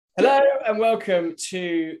Hello and welcome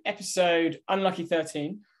to episode Unlucky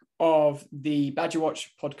 13 of the Badger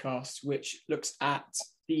Watch podcast, which looks at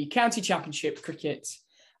the County Championship cricket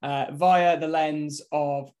via the lens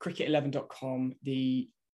of cricket11.com, the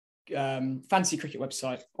fantasy cricket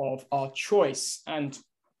website of our choice. And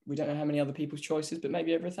we don't know how many other people's choices, but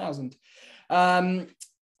maybe over 1,000. On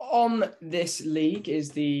this league this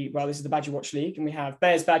is the Badger Watch League, and we have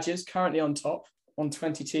Bears Badgers currently on top on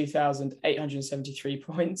 22,873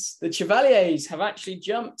 points. The Chevaliers have actually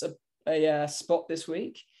jumped a spot this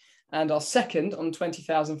week and are second on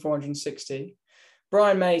 20,460.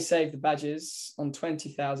 Brian May saved the Badgers on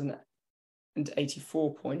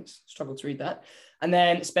 20,084 points. Struggled to read that. And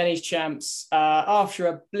then Spenny's champs, after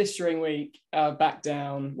a blistering week, back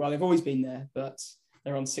down. Well, they've always been there, but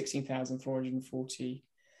they're on 16,440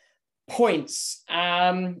 points.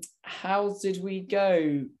 How did we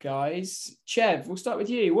go, guys? Chev, we'll start with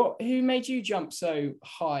you. Who made you jump so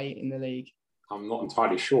high in the league? I'm not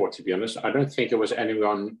entirely sure, to be honest. I don't think it was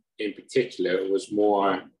anyone in particular. It was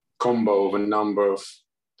more a combo of a number of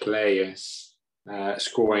players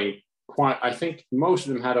scoring quite. I think most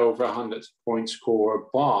of them had over 100 point score,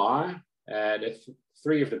 bar the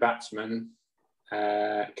three of the batsmen.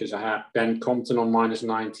 Because I had Ben Compton on minus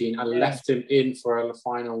 19. I left him in for the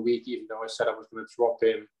final week, even though I said I was going to drop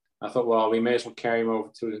him. I thought, well, we may as well carry him over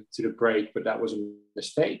to the break, but that was a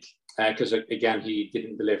mistake. Because, again, he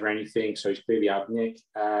didn't deliver anything, so he's clearly out Nick.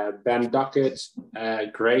 Ben Duckett,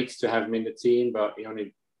 great to have him in the team, but he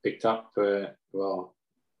only picked up, a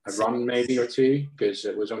run maybe or two, because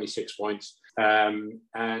it was only 6 points. So I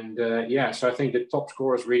think the top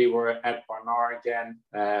scorers really were at Barnard again,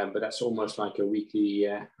 but that's almost like a weekly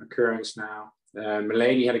occurrence now.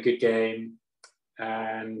 Mulaney had a good game,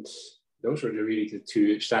 and those were really the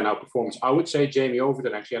two standout performances. I would say Jamie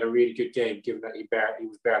Overton actually had a really good game, given that he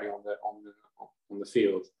was barely on the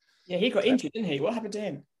field. Yeah, he got injured, didn't he? What happened to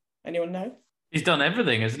him? Anyone know? He's done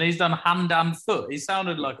everything, hasn't he? He's done hand and foot. He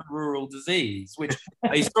sounded like a rural disease, which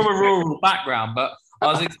he's from a rural background, but I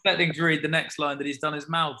was expecting to read the next line that he's done his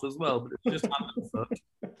mouth as well, but it's just hand and foot.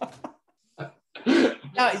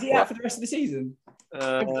 Now, is he out for the rest of the season?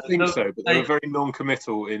 I think so, but they were very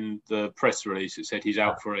non-committal in the press release. It said he's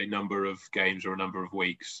out for a number of games or a number of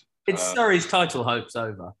weeks. It's Surrey's title hopes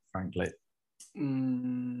over, frankly.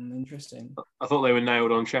 Interesting. I thought they were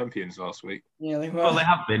nailed on champions last week. Yeah, they were. Well, they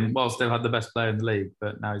have been, whilst they've had the best player in the league,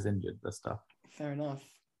 but now he's injured. That's tough. Fair enough.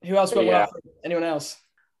 Who else went well? Anyone else?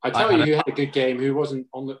 I tell you who had a good game, who wasn't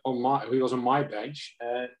who was on my bench,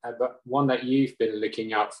 but one that you've been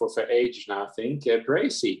looking out for ages now, I think.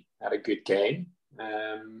 Bracey had a good game.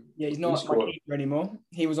 He's not my keeper anymore.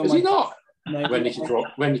 He was on. Is he not? No. When did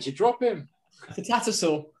you drop him? The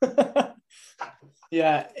Tattersall.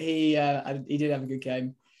 Yeah, he did have a good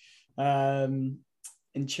game in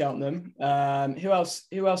Cheltenham. Who else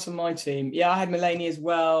on my team? Yeah, I had Mulaney as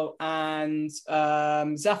well, and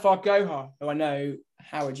Zafar Gohar, who I know,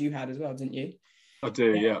 Howard, you had as well, didn't you? I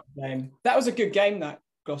do, yeah. That was a good game, that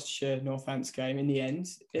Gloucestershire Northants game in the end.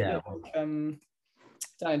 Down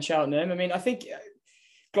in Cheltenham. I mean, I think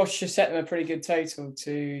Gloucestershire set them a pretty good total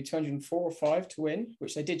to 204 or 5 to win,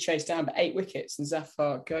 which they did chase down, but 8 wickets, and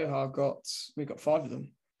Zafar Gohar got 5 of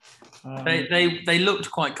them. They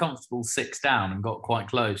looked quite comfortable 6 down and got quite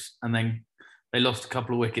close, and then they lost a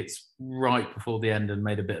couple of wickets right before the end and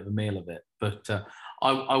made a bit of a meal of it. But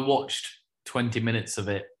I watched 20 minutes of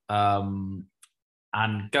it, and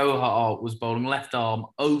Gohar was bowling left arm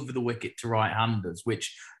over the wicket to right-handers,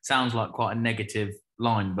 which sounds like quite a negative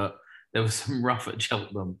line, but there was some rough at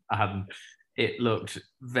Cheltenham, and it looked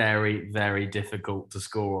very, very difficult to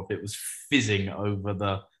score off. It was fizzing over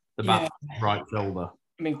the batsman's right shoulder.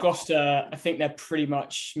 I mean, Gloucester, I think they're pretty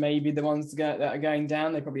much maybe the ones that are going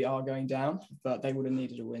down. They probably are going down, but they would have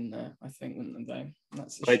needed a win there, I think, wouldn't they?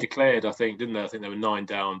 They declared, I think, didn't they? I think they were 9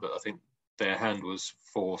 down, but I think their hand was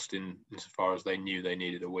forced insofar as they knew they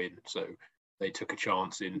needed a win. So they took a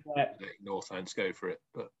chance in letting Northants go for it.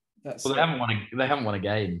 But they haven't won a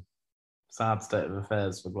game. Sad state of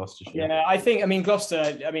affairs for Gloucestershire. Yeah, I mean,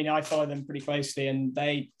 Gloucester, I follow them pretty closely, and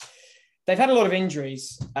they've had a lot of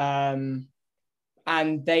injuries, and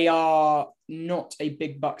they are not a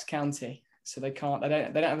big bucks county, so they don't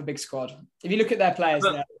have a big squad. If you look at their players,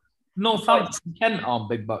 Northampton and Kent aren't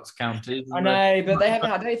big bucks county. I know, but they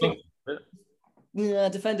haven't had anything. Yeah,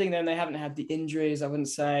 defending them, they haven't had the injuries, I wouldn't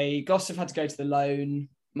say. Gloucester have had to go to the loan.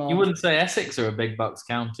 You wouldn't say Essex are a big bucks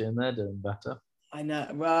county and they're doing better. I know.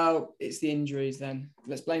 Well, it's the injuries then.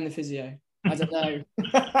 Let's blame the physio. I don't know.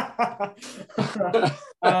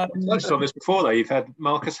 I've touched on this before, though. You've had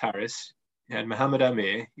Marcus Harris, you had Mohammed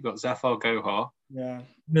Amir, you've got Zafar Gohar. Yeah.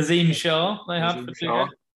 Nazim Shah, they have.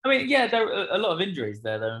 I mean, yeah, there are a lot of injuries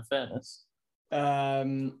there, though, in fairness.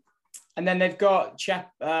 And then they've got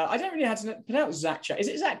I don't really know how to pronounce Zach. Is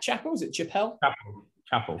it Zach Chappell? Is it Chappell?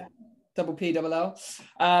 Chapel. Double P, double L.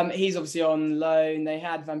 He's obviously on loan. They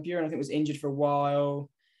had Van Buren, I think, was injured for a while.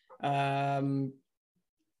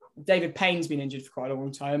 David Payne's been injured for quite a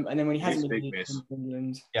long time. And then when he hasn't been injured from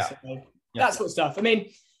England. Yeah. So that sort of stuff. I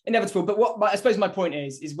mean, inevitable. But I suppose my point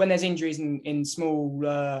is when there's injuries in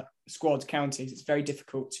small squads, counties, it's very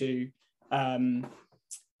difficult to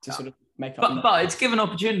sort of make up. But it's given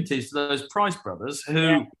opportunities to those Price brothers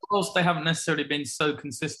who, of course, they haven't necessarily been so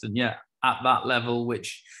consistent yet at that level,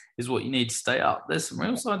 which is what you need to stay up. There's some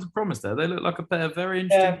real signs of promise there. They look like a pair of very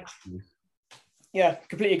interesting. Yeah,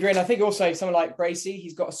 completely agree. And I think also someone like Bracey,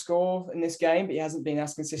 he's got a score in this game, but he hasn't been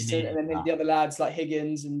as consistent. And then the other lads like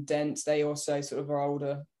Higgins and Dent, they also sort of are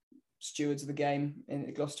older stewards of the game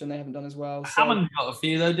in Gloucester, and they haven't done as well. So. Hammond got a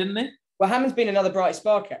few though, didn't he? Well, Hammond's been another bright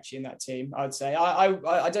spark actually in that team, I'd say. I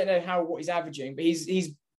don't know what he's averaging, but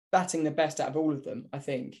he's batting the best out of all of them, I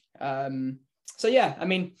think. So yeah, I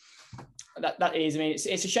mean, that is. I mean, it's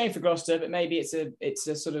a shame for Gloucester, but maybe it's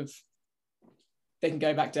a sort of they can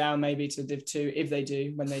go back down maybe to Div 2 if they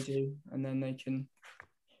do, when they do, and then they can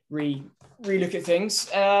re-look at things.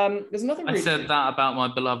 There's nothing. I said that about my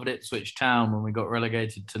beloved Ipswich Town when we got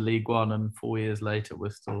relegated to League One, and 4 years later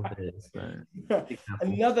we're still here. So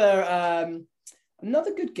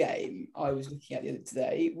another good game I was looking at the other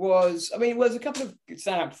day was. I mean, there's a couple of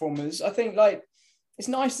standout performers. I think it's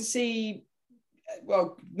nice to see.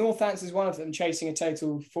 Well, Northants is one of them, chasing a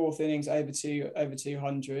total fourth innings over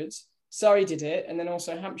 200. Surrey did it, and then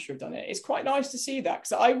also Hampshire have done it. It's quite nice to see that,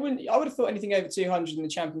 because I would have thought anything over 200 in the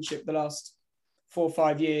Championship the last 4 or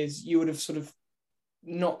 5 years, you would have sort of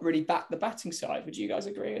not really backed the batting side. Would you guys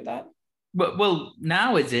agree with that? Well,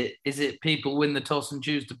 now is it people win the toss and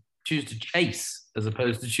choose to chase as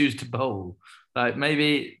opposed to choose to bowl? Like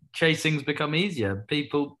maybe chasing's become easier.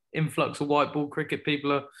 People, influx of white ball cricket,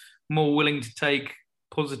 people are more willing to take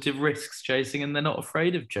positive risks chasing, and they're not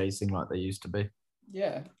afraid of chasing like they used to be.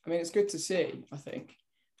 Yeah, I mean, it's good to see, I think.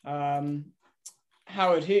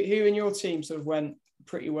 Howard, who in your team sort of went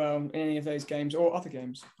pretty well in any of those games or other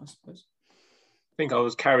games, I suppose? I think I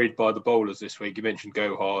was carried by the bowlers this week. You mentioned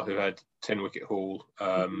Gohar, who had 10-wicket haul.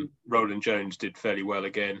 Roland Jones did fairly well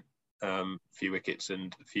again, a few wickets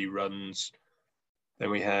and a few runs. Then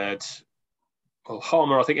we had,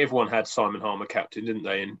 Harmer. I think everyone had Simon Harmer captain, didn't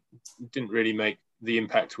they? And didn't really make the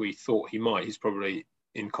impact we thought he might. He's probably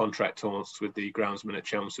in contract talks with the groundsman at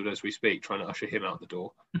Chelmsford as we speak, trying to usher him out the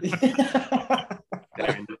door. There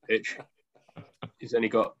in the pitch. He's only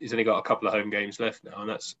got a couple of home games left now, and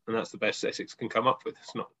that's the best Essex can come up with.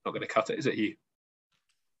 It's not going to cut it, is it, Hugh?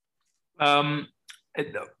 From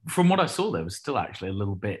what I saw, there was still actually a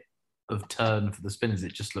little bit of turn for the spinners.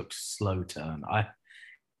 It just looked slow turn.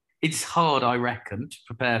 It's hard, I reckon, to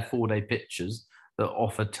prepare 4-day pitches that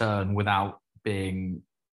offer turn without being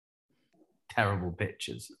terrible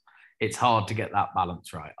pitches. It's hard to get that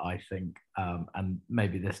balance right, I think. And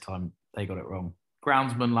maybe this time they got it wrong.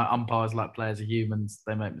 Groundsmen, like umpires, like players, are humans.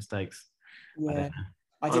 They make mistakes. Yeah.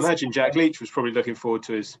 I imagine Jack Leach was probably looking forward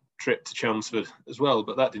to his trip to Chelmsford as well,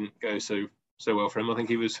 but that didn't go so well for him. I think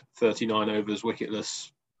he was 39 overs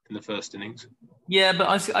wicketless in the first innings. Yeah,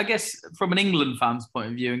 but I guess from an England fan's point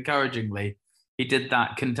of view, encouragingly, he did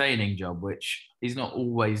that containing job, which he's not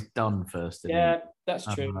always done first innings. Yeah, that's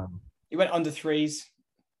true. He went under threes,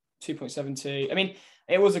 2.72. I mean,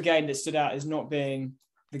 it was a game that stood out as not being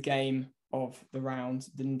the game of the round,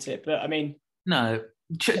 didn't it? But I mean... No.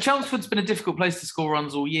 Chelmsford's been a difficult place to score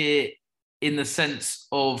runs all year in the sense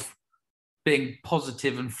of being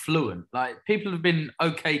positive and fluent. Like, people have been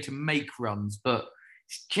okay to make runs, but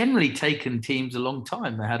it's generally taken teams a long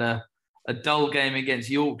time. They had a dull game against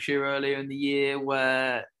Yorkshire earlier in the year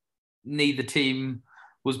where neither team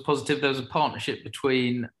was positive. There was a partnership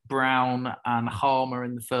between Brown and Harmer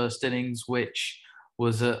in the first innings, which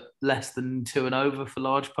was at less than 2 and over for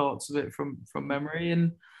large parts of it from memory.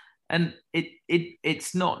 And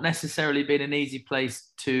it's not necessarily been an easy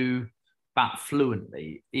place to bat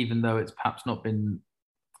fluently, even though it's perhaps not been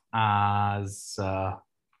as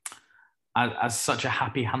such a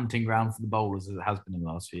happy hunting ground for the bowlers as it has been in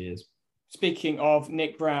the last few years. Speaking of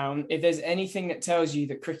Nick Brown, if there's anything that tells you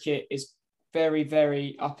that cricket is very,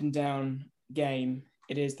 very up and down game,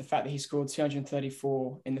 it is the fact that he scored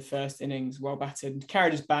 234 in the first innings, well batted,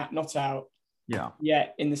 carried his bat, not out. Yeah.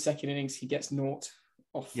 Yet in the second innings, he gets naught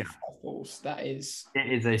off balls. It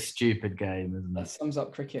is a stupid game, isn't it? That sums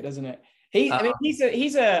up cricket, doesn't it? I mean,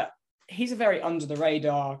 he's he's a very under the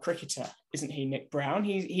radar cricketer, isn't he, Nick Brown?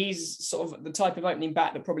 He's sort of the type of opening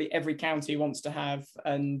bat that probably every county wants to have,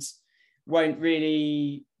 and won't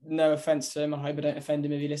really, no offence to him, I hope I don't offend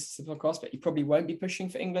him if he listens to the podcast, but he probably won't be pushing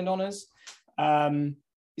for England honours.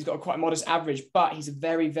 He's got a quite modest average, but he's a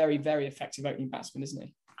very, very, very effective opening batsman, isn't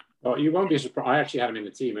he? Well, you won't be surprised. I actually had him in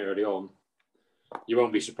the team early on. You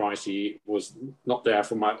won't be surprised he was not there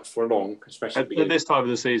for long, especially at this time of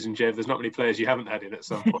the season, Jeff. There's not many players you haven't had in at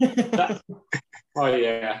some point. Oh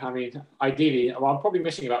yeah, I mean, ideally, well, I'm probably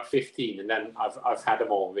missing about 15, and then I've had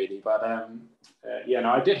them all really. But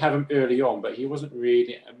I did have him early on, but he wasn't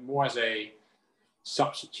really, more as a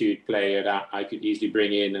substitute player that I could easily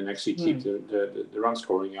bring in and actually keep the run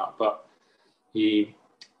scoring up. But he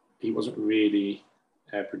wasn't really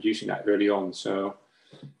producing that early on, so.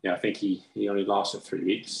 Yeah, I think he only lasted 3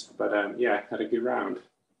 weeks, but had a good round.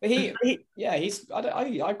 I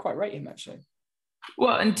quite rate him actually.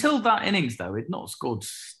 Well, until that innings though, he'd not scored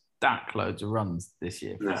stack loads of runs this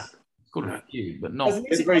year. No. Scored a few, but not.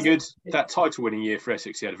 It's very good. That title-winning year for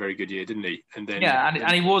Essex, he had a very good year, didn't he? And then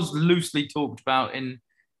and he was loosely talked about in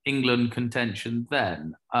England contention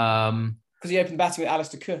then. Because he opened batting with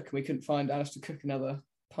Alistair Cook, and we couldn't find Alistair Cook another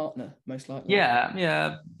partner, most likely.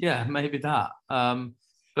 Yeah, maybe that.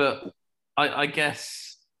 But I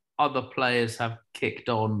guess other players have kicked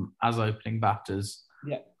on as opening batters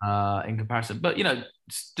in comparison. But,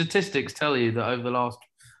 statistics tell you that over the last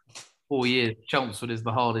 4 years, Chelmsford is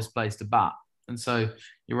the hardest place to bat. And so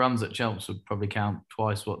your runs at Chelmsford probably count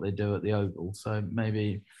twice what they do at the Oval. So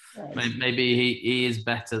maybe he is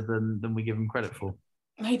better than we give him credit for.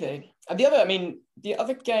 Maybe. The other game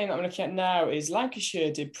that I'm looking at now is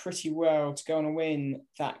Lancashire did pretty well to go on and win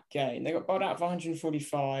that game. They got bowled out for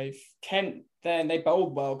 145. Kent, then they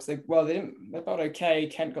bowled well because they bowled okay.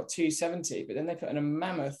 Kent got 270, but then they put in a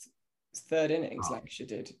mammoth third innings. Lancashire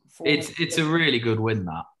did. It's a really good win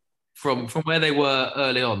that. From where they were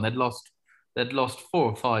early on, they'd lost 4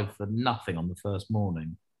 or 5 for nothing on the first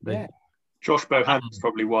morning. Josh Bohannon's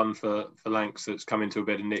probably one for Lancs that's come into a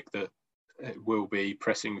bit of nick that will be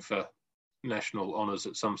pressing for national honours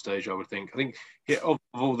at some stage, I would think. I think of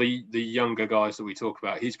all the younger guys that we talk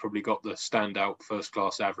about, he's probably got the standout first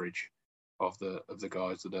class average of the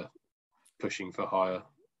guys that are pushing for higher.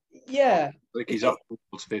 Yeah. I think he's up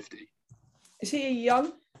towards 50. Is he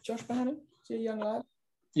young, Josh Bohannon? Is he a young lad?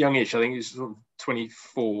 Youngish, I think he's sort of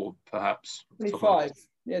 24 perhaps. 25.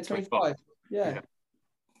 Yeah, 25. Yeah.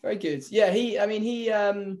 Very good. Yeah, he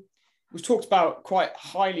was talked about quite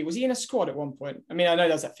highly. Was he in a squad at one point? I mean, I know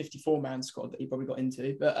there's that 54-man squad that he probably got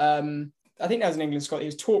into, but I think that was an England squad he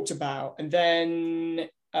was talked about. And then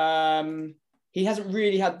he hasn't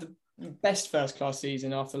really had the best first-class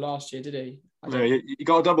season after last year, did he? No, you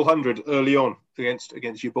got a double 100 early on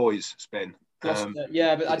against your boys, Spen. Gloucester,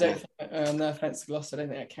 but I don't think, no offence to Gloucester, I don't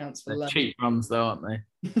think that counts for cheap runs though, aren't they?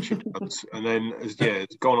 Cheap runs. And then,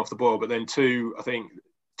 it's gone off the boil. But then two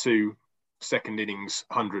second innings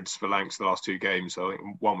hundreds for Lancs the last 2 games. So I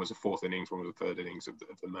think one was the 4th innings, one was the 3rd innings of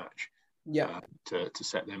the match. Yeah. To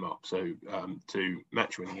set them up. So 2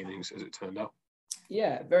 match-winning innings, as it turned out.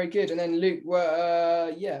 Yeah, very good. And then Luke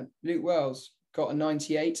Wells got a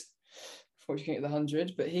 98. Before you can get the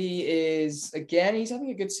 100, but he's having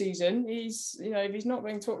a good season. He's, if he's not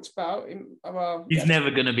being talked about, he's never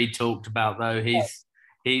going to be talked about though. I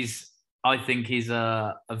think he's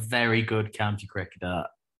a very good county cricketer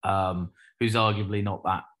who's arguably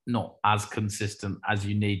not as consistent as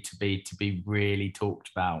you need to be really talked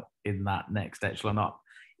about in that next echelon up.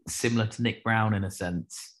 Similar to Nick Brown in a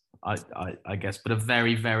sense, I guess, but a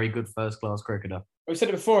very, very good first class cricketer. We said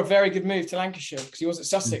it before, a very good move to Lancashire because he was at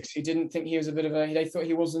Sussex. He didn't think he was they thought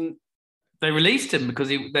he wasn't. They released him because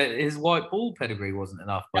his white ball pedigree wasn't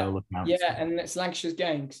enough by all accounts. Yeah, and it's Lancashire's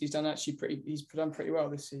game because he's done pretty well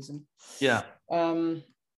this season. Yeah. One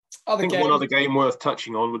other game worth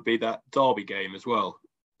touching on would be that Derby game as well.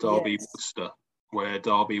 Derby Worcester, where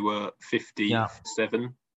Derby were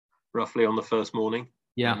 57 roughly on the first morning.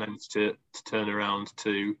 Yeah. And managed to turn around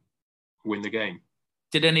to win the game.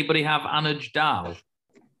 Did anybody have Anuj Dal?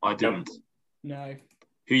 I didn't. No.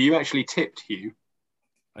 Who you actually tipped, Hugh?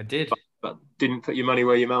 I did. But didn't put your money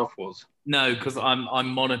where your mouth was? No, because I'm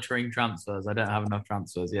monitoring transfers. I don't have enough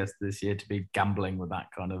transfers this year to be gambling with that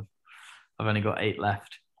kind of. I've only got 8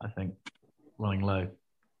 left, I think, running low.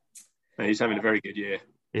 No, he's having a very good year.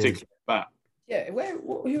 Particularly bat. Yeah,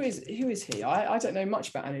 who is he? I don't know much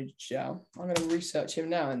about Anuj Dal. I'm going to research him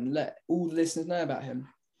now and let all the listeners know about him.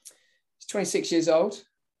 He's 26 years old.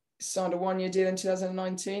 He signed a 1-year deal in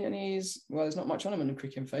 2019, and there's not much on him in the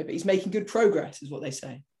cricket info, but he's making good progress, is what they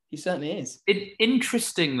say. He certainly is.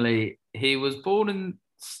 Interestingly, he was born in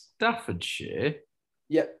Staffordshire,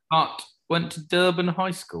 Yep. but went to Durban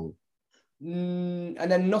High School. And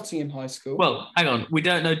then Nottingham High School. Well, hang on. We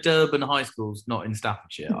don't know Durban High School's not in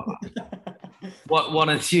Staffordshire. One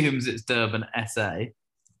assumes it's Durban, SA,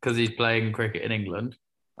 because he's playing cricket in England.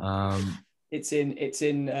 It's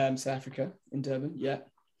in South Africa, in Durban. Yeah,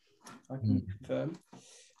 I can confirm.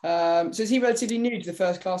 So is he relatively new to the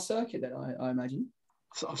first class circuit then, I imagine?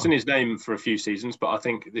 So I've seen his name for a few seasons, but I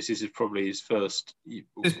think this is probably his first.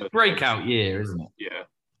 His breakout year, isn't it? Yeah.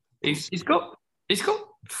 He's got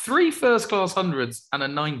 3 first class hundreds and a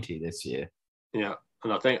 90 this year. Yeah,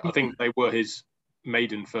 and I think they were his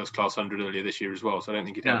maiden first class 100 earlier this year as well. So I don't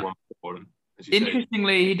think he'd had one before. And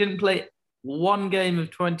interestingly, he didn't play one game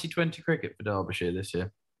of 2020 cricket for Derbyshire this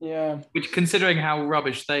year. Yeah, which, considering how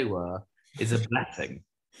rubbish they were, is a blessing.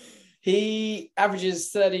 He averages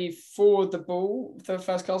 34 the ball for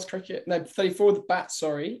first class cricket. No, 34 the bat,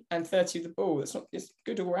 sorry, and 30 of the ball. It's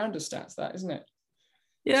good all-rounder stats, that, isn't it?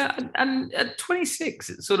 Yeah, and at 26,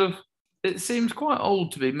 it seems quite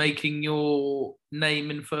old to be making your name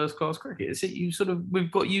in first class cricket.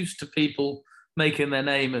 We've got used to people making their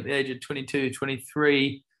name at the age of 22,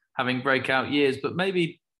 23, having breakout years, but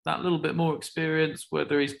maybe that little bit more experience,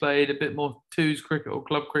 whether he's played a bit more twos cricket or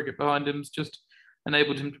club cricket behind him, has just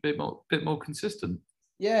enabled him to be a bit more consistent.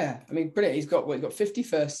 Yeah, I mean, brilliant. He's got 50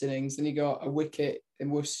 first innings, then he got a wicket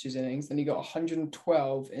in Worcestershire's innings, then he got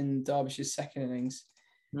 112 in Derbyshire's second innings,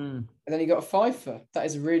 and then he got a fifer. That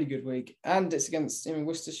is a really good week, and it's against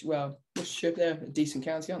Worcestershire. Well, Worcestershire, they're a decent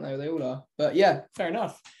county, aren't they? They all are. But yeah, fair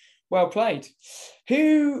enough. Well played.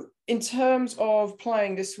 Who, in terms of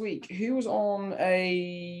playing this week, who was on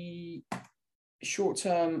a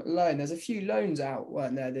short-term loan? There's a few loans out,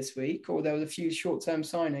 weren't there, this week? Or there was a few short-term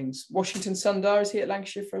signings. Washington Sundar, is he at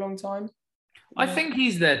Lancashire for a long time? I think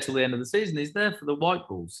he's there till the end of the season. He's there for the white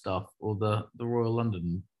ball stuff or the Royal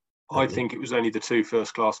London. I think it was only the 2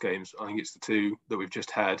 first class games. I think it's the 2 that we've just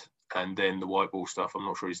had, and then the white ball stuff. I'm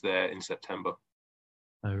not sure he's there in September.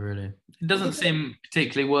 Oh, really? It doesn't seem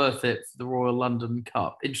particularly worth it for the Royal London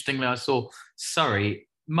Cup. Interestingly, I saw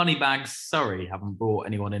Moneybags Surrey haven't brought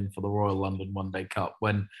anyone in for the Royal London One Day Cup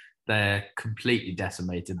when they're completely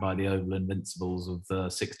decimated by the Oval Invincibles of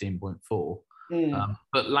 16.4.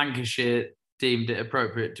 But Lancashire deemed it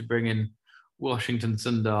appropriate to bring in Washington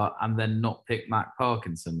Sundar and then not pick Matt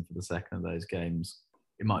Parkinson for the second of those games.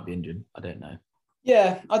 It might be injured. I don't know.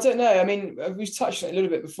 Yeah, I don't know. I mean, we've touched on it a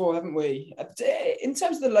little bit before, haven't we? In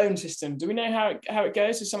terms of the loan system, do we know how it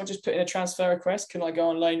goes? Does someone just put in a transfer request? Can I go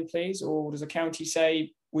on loan, please? Or does a county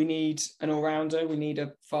say we need an all-rounder, we need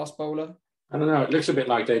a fast bowler? I don't know. It looks a bit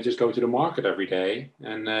like they just go to the market every day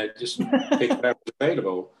and just pick whatever's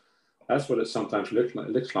available. That's what it sometimes looks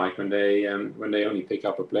like when they only pick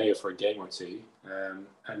up a player for a game or two.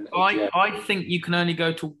 I think you can only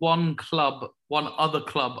go to one other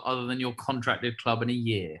club other than your contracted club in a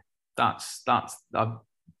year. That's the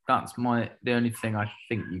only thing I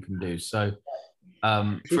think you can do. So,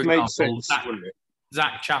 for example,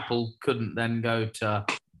 Zach Chappell couldn't then go to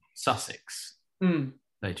Sussex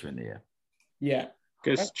later in the year. Yeah,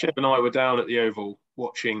 because Chip and I were down at the Oval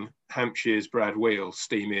watching Hampshire's Brad Wheel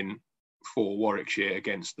steam in for Warwickshire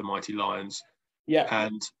against the mighty Lions. Yeah,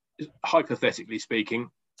 and hypothetically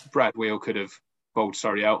speaking, Brad Wheel could have bowled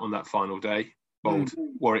Surrey out on that final day, bowled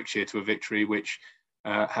Warwickshire to a victory, which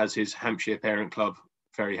has his Hampshire parent club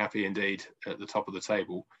very happy indeed at the top of the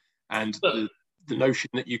table. And the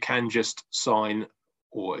notion that you can just sign,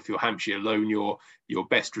 or if you're Hampshire, loan your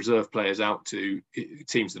best reserve players out to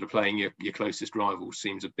teams that are playing your closest rivals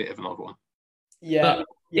seems a bit of an odd one. Yeah. But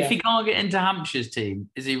if he can't get into Hampshire's team,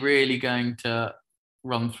 is he really going to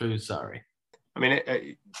run through Surrey? I mean,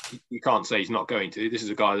 you can't say he's not going to. This is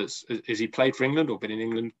a guy has he played for England or been in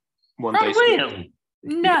England one day?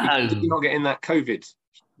 No. Did he not get in that COVID?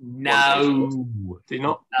 No. Did he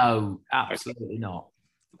not? No, absolutely not.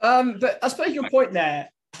 But I suppose your point there,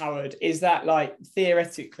 Howard, is that like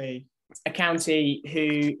theoretically a county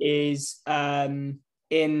who is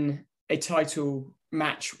in a title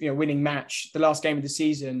match, winning match, the last game of the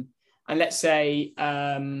season, and let's say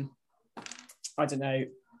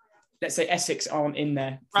let's say Essex aren't in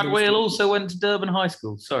there. Brad Wheel also went to Durban High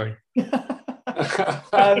School. Sorry. And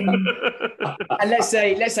let's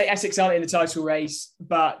say Essex aren't in the title race,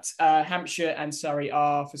 but Hampshire and Surrey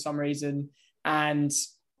are for some reason, and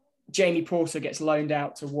Jamie Porter gets loaned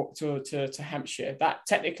out to Hampshire. That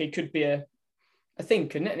technically could be a thing,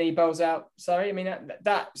 couldn't it? And he bowls out Surrey. I mean,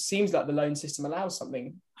 that seems like the loan system allows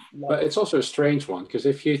something. But it's also a strange one, because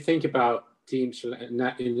if you think about teams in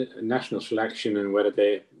national selection and whether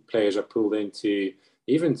the players are pulled into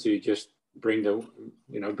even to just bring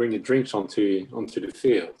the drinks onto the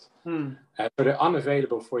field. But they're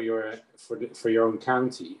unavailable for your own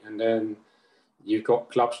county, and then you've got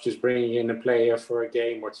clubs just bringing in a player for a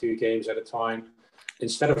game or 2 games at a time,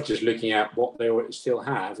 instead of just looking at what they still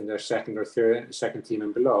have in their second team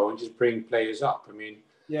and below, and just bring players up. I mean,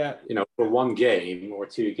 for 1 game or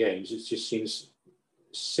 2 games, it just seems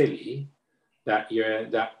silly that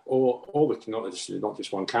all the, not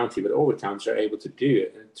just one county, but all the towns are able to do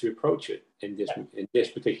it and to approach it in this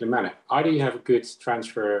particular manner. Either you have a good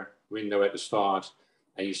transfer window at the start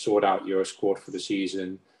and you sort out your squad for the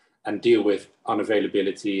season and deal with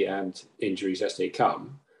unavailability and injuries as they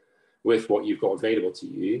come with what you've got available to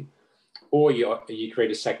you, or you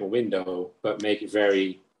create a second window but make it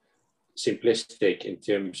very simplistic in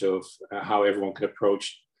terms of how everyone can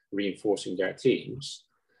approach reinforcing their teams.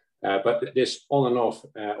 But this on and off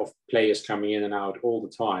of players coming in and out all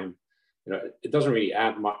the time, it doesn't really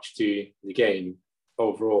add much to the game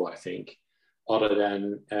overall, I think, other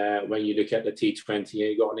than when you look at the T20,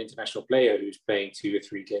 you've got an international player who's playing 2 or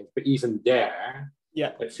 3 games. But even there,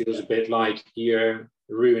 it feels a bit like you're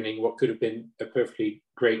ruining what could have been a perfectly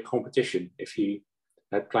great competition if you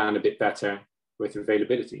had planned a bit better with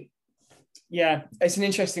availability. Yeah, it's an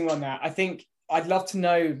interesting one, that. I think I'd love to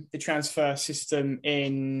know the transfer system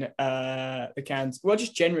in the Cairns. Well,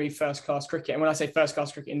 just generally first-class cricket. And when I say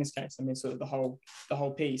first-class cricket in this case, I mean sort of the whole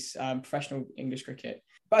piece, professional English cricket.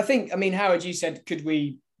 But I think, Howard, you said, could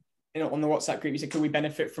we, on the WhatsApp group, you said, could we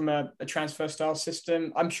benefit from a transfer-style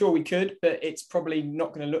system? I'm sure we could, but it's probably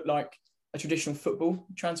not going to look like a traditional football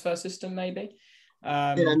transfer system, maybe.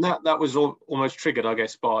 And that was almost triggered, I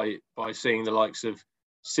guess, by seeing the likes of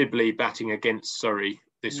Sibley batting against Surrey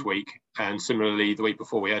this week, and similarly the week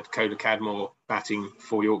before we had Cola Cadmore batting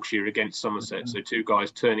for Yorkshire against Somerset. So 2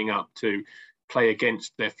 guys turning up to play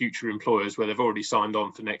against their future employers where they've already signed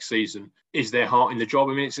on for next season. Is their heart in the job?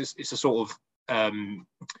 I mean, it's a sort of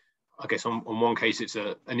I guess on one case it's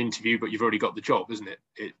an interview, but you've already got the job, isn't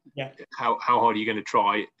it? How hard are you going to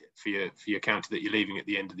try for your county that you're leaving at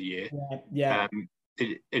the end of the year? And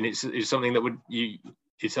it's something that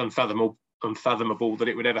it's unfathomable that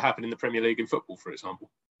it would ever happen in the Premier League in football, for example.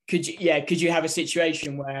 Could you have a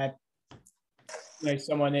situation where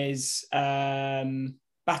someone is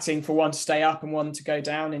batting for one to stay up and one to go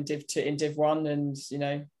down in Div 1, and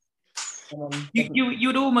you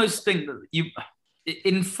would almost think that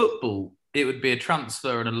in football it would be a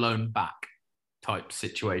transfer and a loan back type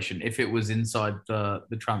situation if it was inside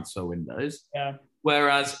the transfer windows. Yeah.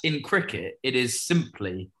 Whereas in cricket it is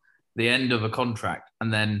simply the end of a contract,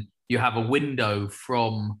 and then you have a window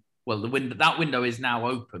that window is now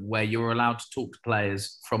open where you're allowed to talk to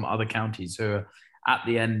players from other counties who are at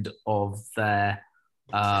the end of their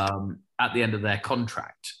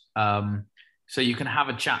contract. So you can have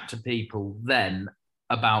a chat to people then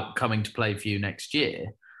about coming to play for you next year.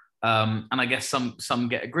 And I guess some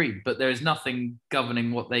get agreed, but there is nothing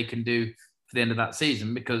governing what they can do for the end of that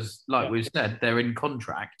season because, like we've said, they're in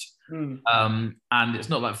contract. And it's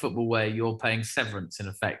not like football where you're paying severance in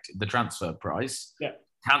effect, the transfer price.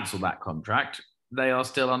 Cancel that contract. They are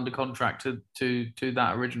still under contract to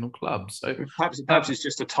that original club. So perhaps it's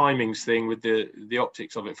just a timings thing with the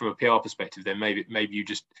optics of it from a PR perspective. Then maybe you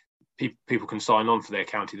just people can sign on for their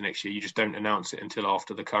county the next year. You just don't announce it until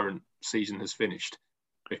after the current season has finished,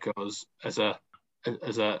 because as a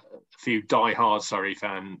few die-hard Surrey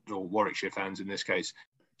fans or Warwickshire fans in this case,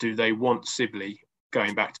 do they want Sibley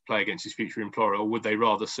going back to play against his future employer, or would they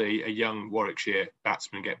rather see a young Warwickshire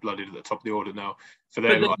batsman get blooded at the top of the order now? For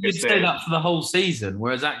them, but you'd say that for the whole season,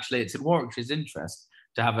 whereas actually it's in Warwickshire's interest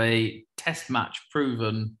to have a test match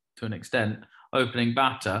proven to an extent opening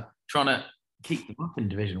batter, trying to keep them up in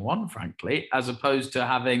Division 1, frankly, as opposed to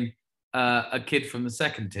having a kid from the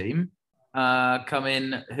second team come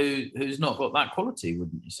in who's not got that quality,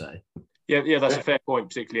 wouldn't you say? Yeah, that's a fair point,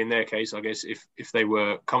 particularly in their case. I guess if they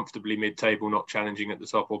were comfortably mid-table, not challenging at the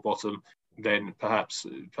top or bottom, then perhaps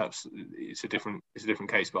it's a different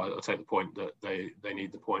case. But I'll take the point that they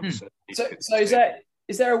need the points. So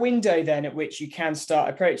is there a window then at which you can start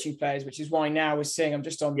approaching players? Which is why now we're seeing. I'm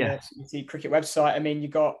just on the cricket website. I mean,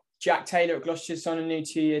 you've got Jack Taylor at Gloucester signed a new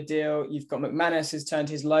 2-year deal. You've got McManus has turned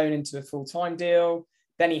his loan into a full-time deal.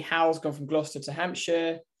 Benny Howe's gone from Gloucester to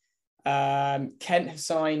Hampshire. Kent has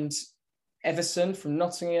signed Everson from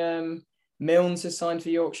Nottingham. Milnes has signed for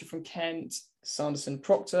Yorkshire from Kent. Sanderson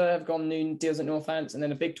Proctor have gone new deals at Northants. And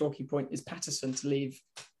then a big talking point is Patterson to leave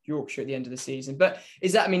Yorkshire at the end of the season. But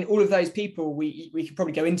is that, all of those people, we could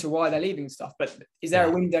probably go into why they're leaving and stuff, but is there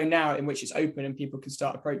a window now in which it's open and people can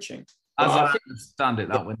start approaching? As I understand it,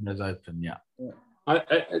 that window's open,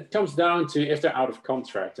 It comes down to if they're out of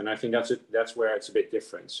contract, and I think that's where it's a bit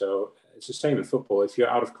different. So it's the same in football. If you're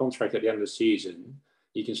out of contract at the end of the season,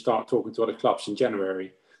 you can start talking to other clubs in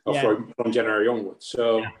January or from January onwards.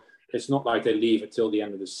 So it's not like they leave until the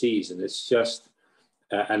end of the season. It's just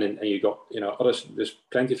and you got others. There's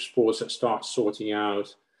plenty of sports that start sorting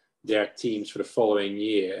out their teams for the following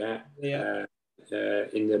year in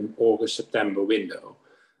the August-September window.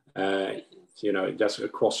 That's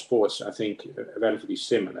across sports, I think, relatively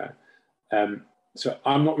similar. So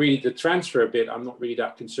I'm not really the transfer bit. I'm not really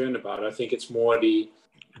that concerned about it. I think it's more the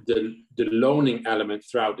loaning element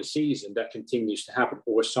throughout the season that continues to happen,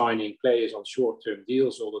 or signing players on short-term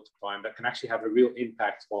deals all the time that can actually have a real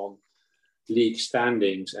impact on league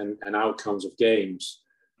standings and outcomes of games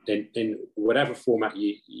in whatever format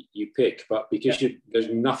you pick. But because there's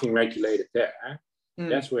nothing regulated there.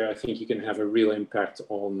 That's where I think you can have a real impact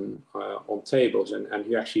on tables and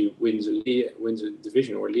who actually wins a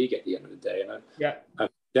division or a league at the end of the day. And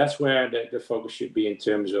that's where the focus should be in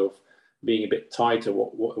terms of being a bit tighter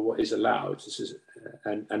what is allowed.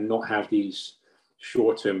 And not have these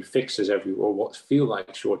short-term fixes or what feel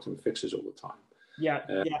like short-term fixes all the time.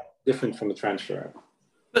 Different from the transfer.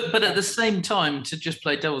 But at the same time, to just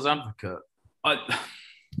play devil's advocate,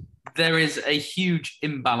 there is a huge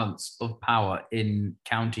imbalance of power in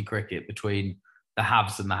county cricket between the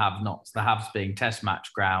haves and the have-nots. The haves being test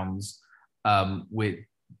match grounds, with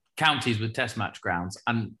counties with test match grounds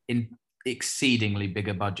and in exceedingly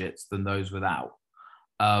bigger budgets than those without.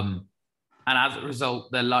 And as a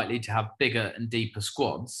result, they're likely to have bigger and deeper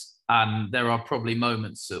squads. And there are probably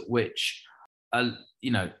moments at which,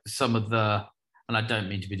 some of the, and I don't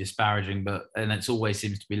mean to be disparaging, and it always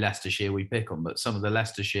seems to be Leicestershire we pick on, but some of the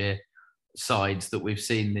Leicestershire sides that we've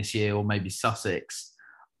seen this year, or maybe Sussex,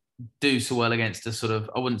 do so well against a sort of,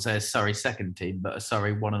 I wouldn't say a Surrey second team, but a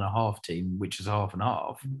Surrey 1.5 team, which is half and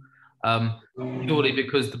half. Purely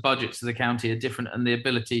because the budgets of the county are different and the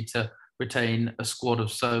ability to retain a squad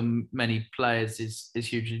of so many players is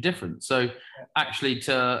hugely different. So actually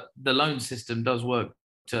the loan system does work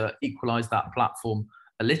to equalise that platform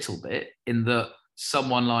a little bit, in that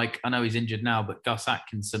someone like, I know he's injured now, but Gus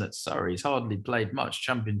Atkinson at Surrey, he's hardly played much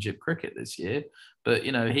championship cricket this year, but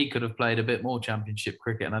he could have played a bit more championship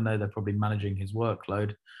cricket, and I know they're probably managing his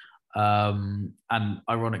workload. And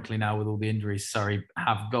ironically now, with all the injuries Surrey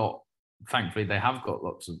thankfully they have got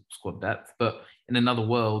lots of squad depth, but in another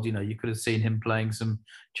world, you could have seen him playing some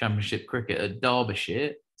championship cricket at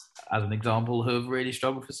Derbyshire, as an example, who have really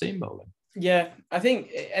struggled for seam bowling. Yeah, I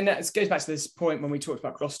think, and that goes back to this point when we talked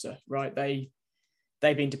about Gloucester, right?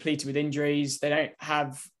 They've been depleted with injuries. They don't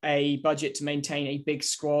have a budget to maintain a big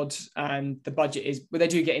squad, and the budget is, they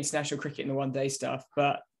do get international cricket in the one-day stuff,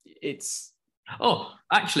 but it's... Oh,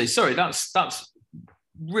 actually, sorry, that's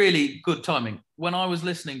really good timing. When I was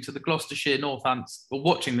listening to the Gloucestershire Northants, or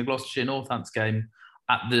watching the Gloucestershire Northants game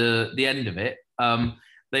at the end of it,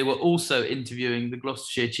 they were also interviewing the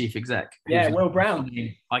Gloucestershire chief exec. Yeah, Will Brown.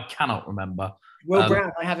 I cannot remember. Will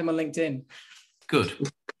Brown. I have him on LinkedIn. Good.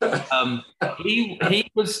 He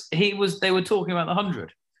was. They were talking about the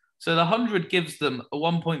 100. So the 100 gives them a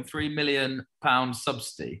 £1.3 million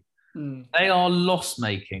subsidy. They are loss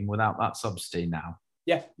making without that subsidy now.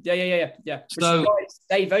 Yeah. So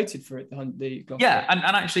they voted for it. And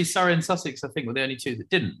actually Surrey and Sussex, I think, were the only two that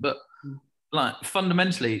didn't. But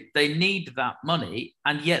fundamentally, they need that money,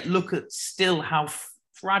 and yet look at still how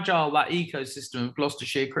fragile that ecosystem of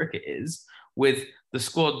Gloucestershire cricket is with the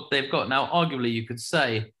squad they've got. Now, arguably, you could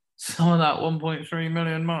say some of that 1.3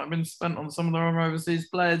 million might have been spent on some of their overseas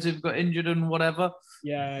players who've got injured and whatever.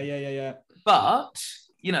 Yeah. But,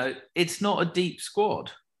 it's not a deep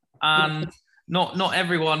squad. And not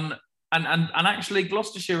everyone, and actually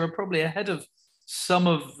Gloucestershire are probably ahead of some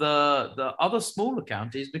of the other smaller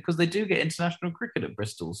counties because they do get international cricket at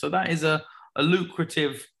Bristol. So that is a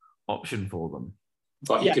lucrative option for them.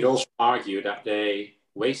 But you could also argue that they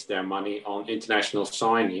waste their money on international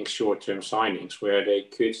signings, short-term signings, where they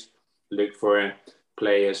could look for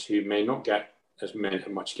players who may not get as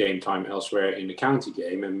much game time elsewhere in the county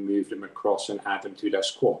game and move them across and add them to their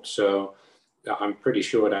squad. So I'm pretty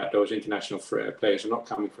sure that those international players are not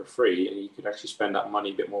coming for free, and you could actually spend that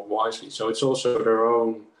money a bit more wisely. So it's also their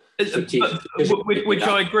own strategic. Which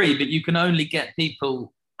I agree, but you can only get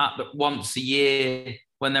people once a year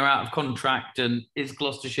when they're out of contract. And is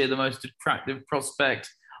Gloucestershire the most attractive prospect?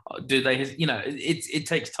 Do they? It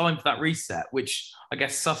takes time for that reset, which I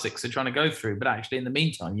guess Sussex are trying to go through. But actually, in the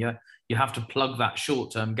meantime, you have to plug that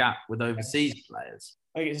short-term gap with overseas players.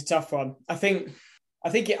 I think it's a tough one. I think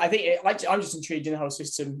I'm just intrigued in the whole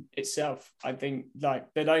system itself. I think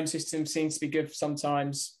like the loan system seems to be good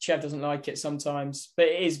sometimes. Chev doesn't like it sometimes, but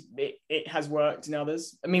it has worked in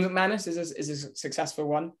others. I mean, McManus is a successful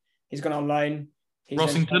one. He's gone on loan.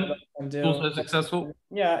 Rossington, also successful.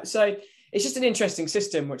 Yeah, so it's just an interesting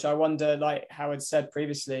system, which I wonder, like Howard said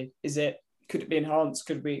previously, could it be enhanced?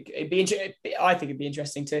 I think it'd be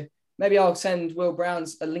interesting to, maybe I'll send Will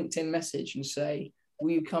Browns a LinkedIn message and say,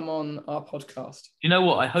 will you come on our podcast? You know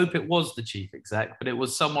what? I hope it was the chief exec, but it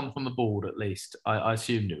was someone from the board at least. I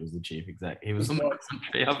assumed it was the chief exec. He was on the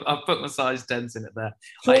country. I've put my size 10s in it there.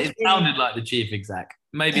 It sounded like the chief exec.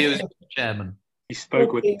 Maybe it was the chairman. He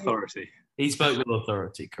spoke with authority. He spoke with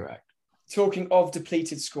authority, correct. Talking of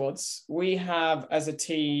depleted squads, we have, as a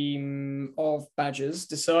team of Badgers,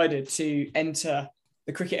 decided to enter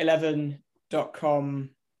the cricket11.com.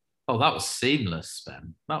 Oh, that was seamless,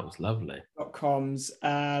 Ben. That was lovely. .com's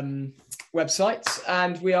website,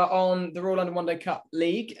 and we are on the Royal London One Day Cup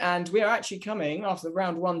League, and we are actually coming after the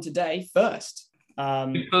round one today first.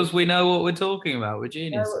 Because we know what we're talking about. We're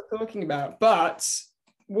genius. We know what we're talking about. But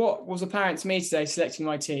what was apparent to me today, selecting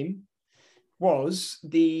my team, was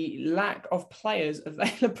the lack of players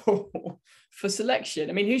available for selection.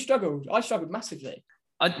 I mean, who struggled? I struggled massively.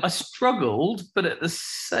 I struggled, but at the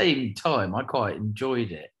same time, I quite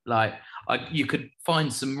enjoyed it. Like, you could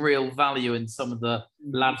find some real value in some of the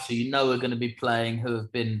lads who you know are going to be playing, who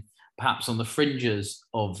have been perhaps on the fringes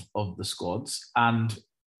of the squads. And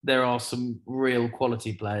there are some real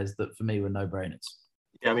quality players that, for me, were no-brainers.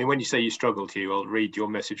 Yeah, I mean, when you say you struggled, Hugh, I'll read your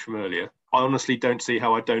message from earlier. I honestly don't see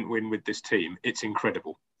how I don't win with this team. It's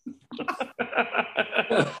incredible.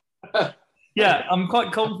 Yeah, I'm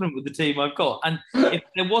quite confident with the team I've got. And if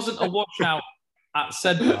there wasn't a washout at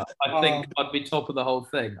centre, I think I'd be top of the whole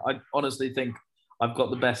thing. I honestly think I've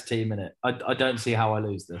got the best team in it. I don't see how I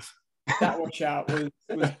lose this. That washout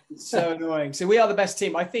was so annoying. So we are the best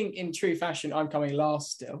team. I think in true fashion, I'm coming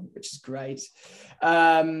last still, which is great.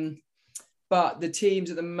 But the teams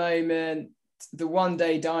at the moment, the One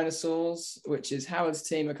Day Dinosaurs, which is Howard's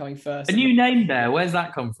team, are coming first. A new name there. Where's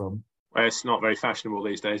that come from? Well, it's not very fashionable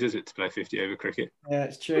these days, is it, to play 50 over cricket? Yeah,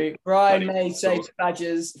 it's true. Brian May say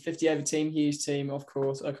Badgers, 50 over team, Hughes team, of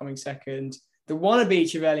course, are coming second. The wannabe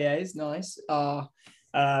Chevaliers, nice, are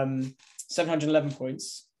 711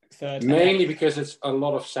 points. Third. Mainly because it's a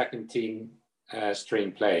lot of second team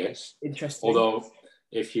string players. Interesting. Although,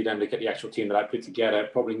 if you then look at the actual team that I put together,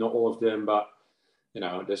 probably not all of them, but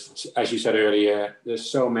there's, as you said earlier, there's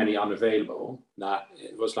so many unavailable that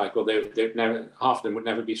it was like, well, they've never, half of them would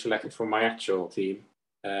never be selected for my actual team.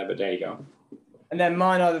 But there you go. And then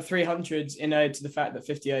mine are the 300s in ode to the fact that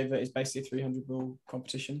 50 over is basically a 300 ball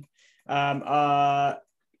competition. I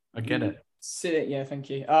get it. Yeah, thank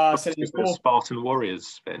you. Spartan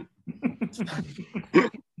Warriors, Ben.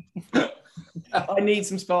 I need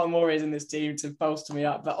some Spartan Warriors in this team to bolster me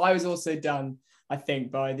up. But I was also done, I think,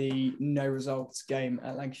 by the no results game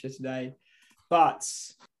at Lancashire today. But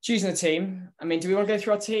choosing a team, I mean, do we want to go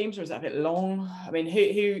through our teams, or is that a bit long? I mean,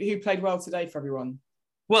 who played well today for everyone?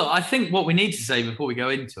 Well, I think what we need to say before we go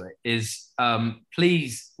into it is,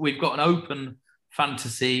 please, we've got an open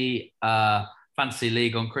fantasy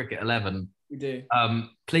league on Cricket 11. We do.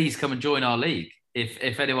 Please come and join our league.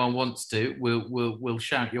 If anyone wants to, we'll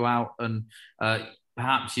shout you out, and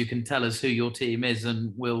perhaps you can tell us who your team is,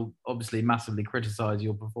 and we'll obviously massively criticise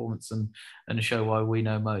your performance and show why we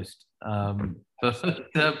know most.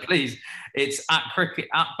 But please, it's at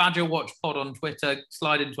Badger Watch Pod on Twitter.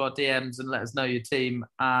 Slide into our DMs and let us know your team,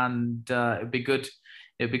 and it'd be good.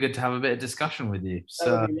 It'd be good to have a bit of discussion with you.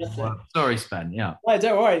 So, sorry, Spen. Yeah. No,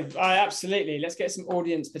 don't worry. Absolutely. Let's get some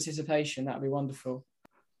audience participation. That'd be wonderful.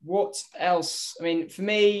 What else? I mean, for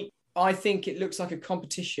me, I think it looks like a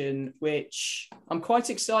competition which I'm quite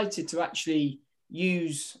excited to actually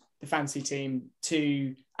use the fantasy team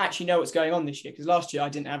to actually know what's going on this year. Because last year I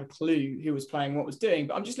didn't have a clue who was playing, what was doing.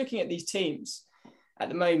 But I'm just looking at these teams at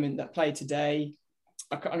the moment that play today.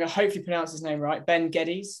 I'm going to hopefully pronounce his name right. Ben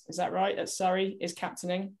Geddes, is that right? At Surrey is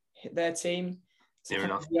captaining their team. Near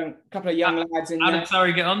enough. Couple of young lads in there. How did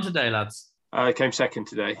Surrey get on today, lads? Came second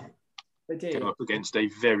today. They did. Came up against a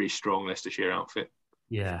very strong Leicestershire outfit.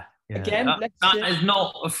 Yeah. Again, that is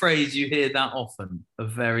not a phrase you hear that often. A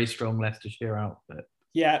very strong Leicestershire outfit.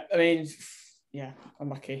 Yeah, I mean, yeah,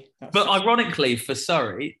 unlucky. But ironically, for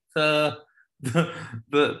Surrey, the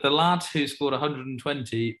lad who scored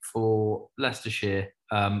 120 for Leicestershire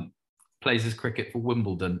plays his cricket for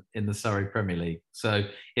Wimbledon in the Surrey Premier League. So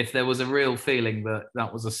if there was a real feeling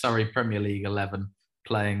that was a Surrey Premier League 11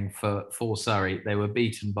 playing for Surrey, they were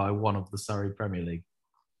beaten by one of the Surrey Premier League.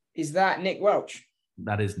 Is that Nick Welch?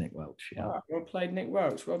 That is Nick Welch. Yeah. Oh, well played, Nick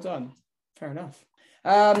Welch. Well done. Fair enough.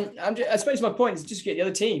 I suppose my point is just to get the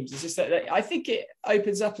other teams. It's just that I think it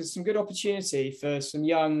opens up as some good opportunity for some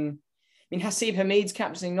young. I mean, Hasib Hamid's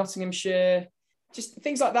captaining Nottinghamshire. Just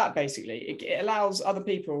things like that. Basically, it allows other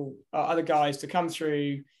people, other guys, to come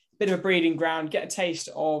through. A bit of a breeding ground, get a taste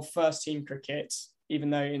of first team cricket, even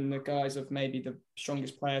though in the guise of maybe the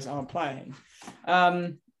strongest players aren't playing,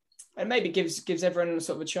 and maybe gives everyone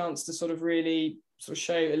sort of a chance to sort of really sort of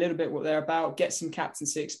show a little bit what they're about, get some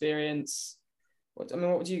captaincy experience. What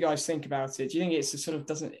do you guys think about it? Do you think it's a sort of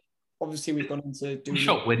doesn't? Obviously, we've gone into doing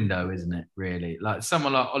shop window, isn't it? Really, like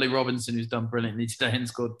someone like Ollie Robinson, who's done brilliantly today and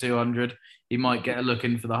scored 200. He might get a look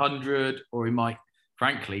in for the 100, or he might,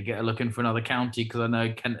 frankly, get a look in for another county because I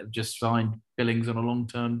know Kent have just signed Billings on a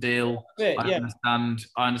long-term deal. I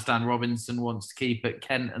understand Robinson wants to keep at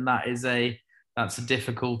Kent, and that's a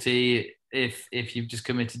difficulty if you've just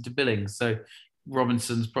committed to Billings. So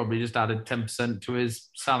Robinson's probably just added 10% to his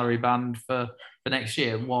salary band for next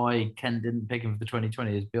year. Why Kent didn't pick him for the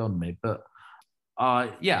 2020 is beyond me. But I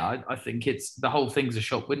think it's the whole thing's a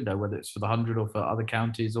shop window, whether it's for the 100 or for other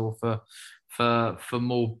counties or for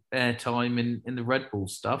more airtime in the Red Bull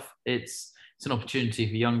stuff. It's an opportunity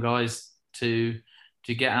for young guys to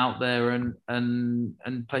get out there and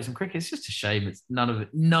play some cricket. It's just a shame it's none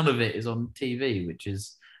of it is on TV, which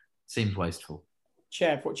seems wasteful.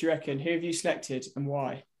 Chev, what do you reckon? Who have you selected and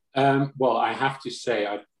why? Well, I have to say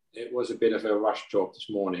it was a bit of a rush job this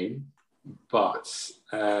morning, but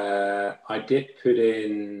I did put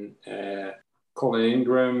in Colin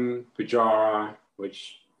Ingram, Pujara,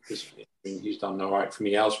 which he's done all right for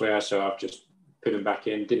me elsewhere, so I've just put him back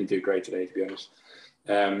in. Didn't do great today, to be honest.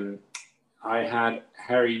 I had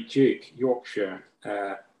Harry Duke, Yorkshire,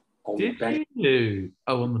 on the bench.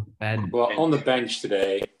 On the bench. Well, on the bench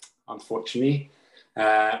today, unfortunately.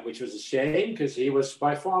 Which was a shame because he was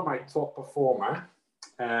by far my top performer.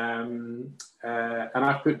 And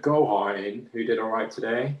I put Gohar in, who did all right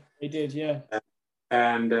today. He did, yeah.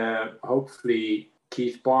 And hopefully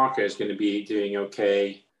Keith Barker is going to be doing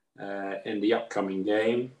okay in the upcoming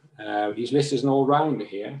game. He's listed as an all-rounder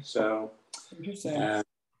here, so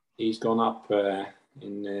he's gone up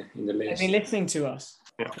in the list. Has been listening to us.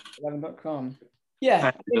 Yeah. 11.com.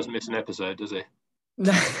 Yeah. He doesn't miss an episode, does he?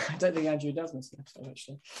 No, I don't think Andrew does miss an episode,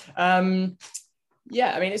 actually.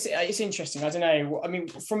 Yeah, I mean, it's interesting. I don't know. I mean,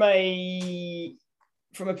 from a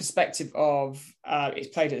perspective of it's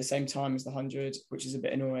played at the same time as the 100, which is a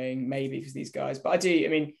bit annoying, maybe for these guys. But I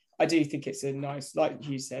do think it's a nice, like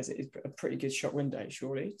Hugh says, it is a pretty good shot window,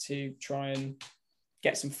 surely, to try and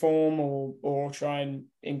get some form or try and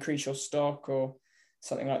increase your stock or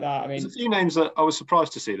something like that. I mean, there's a few names that I was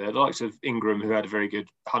surprised to see there, the likes of Ingram, who had a very good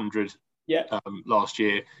 100 last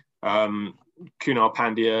year. Kunar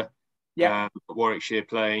Pandya, Warwickshire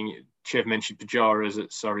playing. Chev mentioned Pujara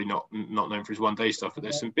at Surrey, not known for his one-day stuff, but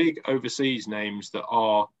there's some big overseas names that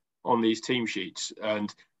are on these team sheets,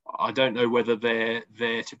 and I don't know whether they're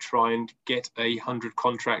there to try and get a 100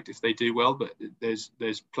 contract if they do well, but there's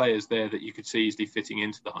players there that you could see easily fitting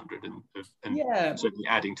into the 100 and certainly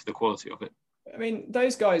adding to the quality of it. I mean,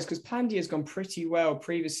 those guys, because Pandya's gone pretty well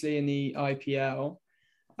previously in the IPL.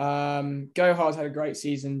 Gohar's had a great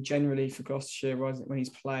season generally for Gloucestershire when he's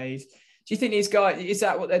played. Do you think these guys, is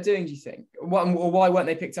that what they're doing, do you think? Why weren't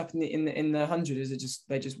they picked up in the 100? Is it just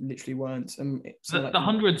they just literally weren't? The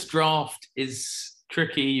 100s draft is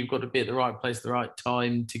tricky. You've got to be at the right place at the right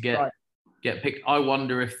time to get picked. I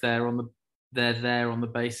wonder if they're there on the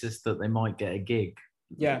basis that they might get a gig.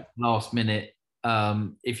 Yeah. Last minute.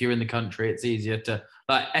 If you're in the country, it's easier to,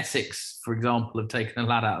 like Essex, for example, have taken a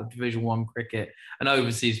lad out of Division 1 cricket, an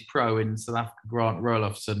overseas pro in South Africa, Grant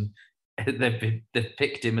Roloffson. They've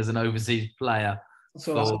picked him as an overseas player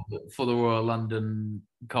for the Royal London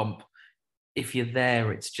comp. If you're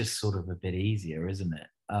there, it's just sort of a bit easier, isn't it?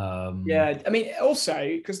 Yeah, I mean, also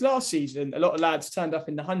because last season a lot of lads turned up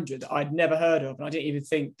in the 100 that I'd never heard of, and I didn't even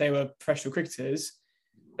think they were professional cricketers,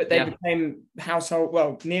 but they became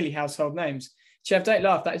nearly household names. Chev, don't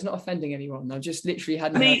laugh. That is not offending anyone. I just literally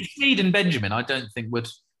hadn't. Sneed and Benjamin, I don't think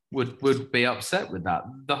would be upset with that.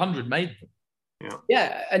 The 100 made them.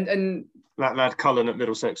 Yeah, and that lad Cullen at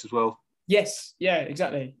Middlesex as well. Yes, yeah,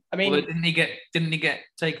 exactly. I mean, didn't he get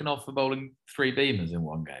taken off for bowling 3 beamers in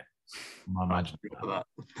one game? I imagine that.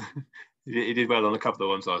 He did well on a couple of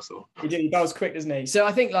ones I saw. He did. He bowls quick, doesn't he? So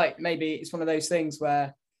I think maybe it's one of those things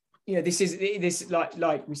where, this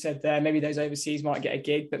like we said there, maybe those overseas might get a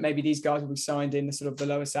gig, but maybe these guys will be signed in the sort of the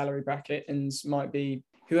lower salary bracket, and might be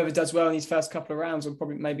whoever does well in these first couple of rounds will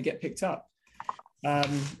probably maybe get picked up.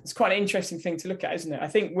 It's quite an interesting thing to look at, isn't it? I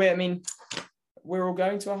think we're all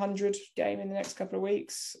going to a 100 game in the next couple of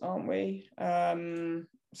weeks, aren't we?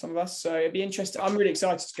 Some of us. So it'd be interesting. I'm really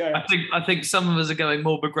excited to go. I think some of us are going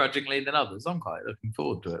more begrudgingly than others. I'm quite looking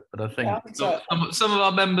forward to it, but I think so. some of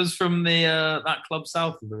our members from the that club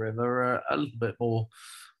south of the river are a little bit more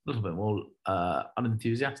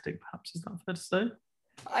unenthusiastic. Perhaps, is that fair to say?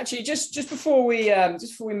 Actually, just before we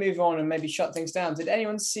move on and maybe shut things down, did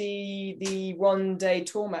anyone see the one-day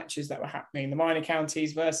tour matches that were happening? The minor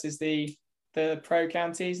counties versus the pro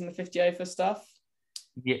counties and the 50 over stuff.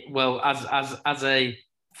 Yeah, well, as a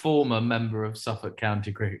former member of Suffolk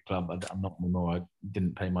County Cricket Club, I'm not anymore. I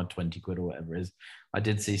didn't pay my 20 quid or whatever it is. I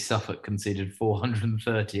did see Suffolk conceded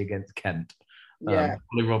 430 against Kent. Yeah,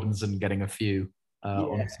 Ollie Robinson getting a few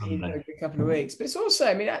on Sunday. He's had a good couple of weeks, but it's also,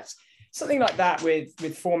 I mean, that's something like that with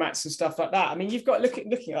formats and stuff like that. I mean, you've got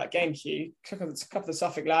looking at that game queue. A couple of the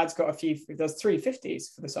Suffolk lads got a few. There's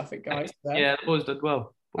 350s for the Suffolk guys. Yeah, the boys did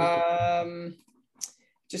well.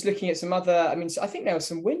 Just looking at some other, I mean, I think there were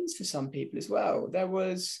some wins for some people as well. There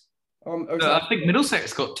was. I think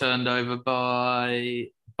Middlesex got turned over by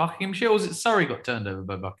Buckinghamshire, or was it Surrey got turned over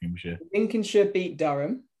by Buckinghamshire? Lincolnshire beat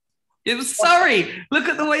Durham. It was Surrey. Look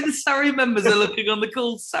at the way the Surrey members are looking on the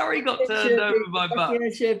call. Surrey got turned over by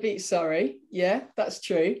Buckinghamshire beat Surrey. Yeah, that's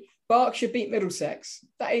true. Berkshire beat Middlesex.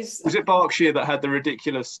 Was it Berkshire that had the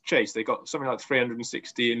ridiculous chase? They got something like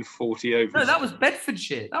 360 in 40 overs. No, that was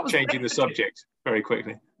Bedfordshire. That was changing the subject very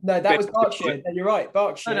quickly. No, that was Berkshire. No, you're right,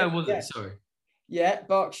 Berkshire. No, was it? Sorry. Yeah,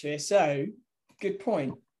 Berkshire. So, good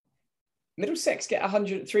point. Middlesex get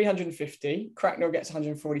 350. Cracknell gets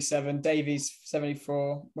 147. Davies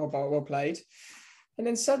 74. Well played. And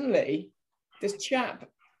then suddenly, this chap,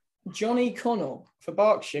 Johnny Connell for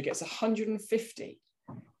Berkshire, gets 150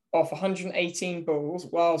 off 118 balls,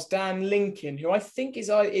 whilst Dan Lincoln, who I think is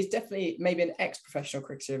definitely maybe an ex-professional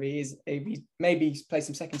cricketer, he's maybe played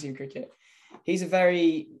some second team cricket. He's a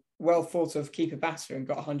very well thought of keeper batter and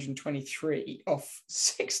got 123 off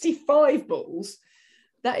 65 balls.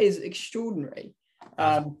 That is extraordinary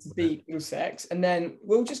to beat Middlesex. And then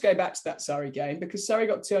we'll just go back to that Surrey game because Surrey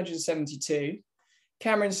got 272.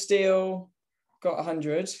 Cameron Steele got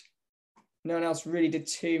 100. No one else really did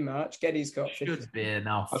too much. Geddes got 50. Should be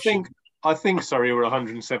enough. I think Surrey were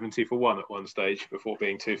 170 for one at one stage before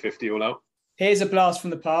being 250 all out. Here's a blast from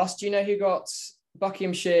the past. Do you know who got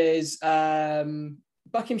Buckinghamshire's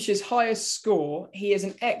highest score? He is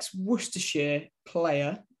an ex-Worcestershire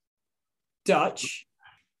player, Dutch,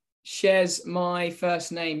 shares my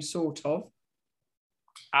first name, sort of.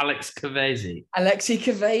 Alexi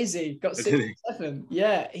Kavesi got 67.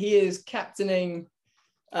 Yeah, he is captaining.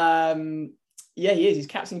 He is. He's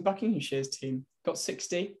captaining Buckinghamshire's team. Got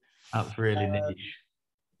 60. That's really niche.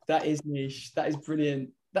 That is niche. That is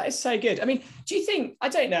brilliant. That is so good. I mean, do you think? I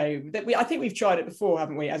don't know. I think we've tried it before,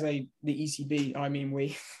 haven't we? As the ECB. I mean,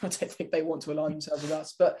 I don't think they want to align themselves with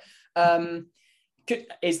us. But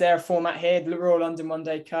is there a format here? The Royal London One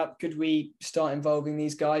Day Cup. Could we start involving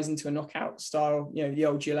these guys into a knockout style? You know, the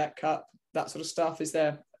old Gillette Cup, that sort of stuff. Is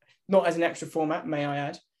there not as an extra format? May I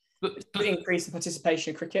add? But increase the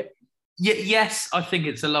participation in cricket. Yes, I think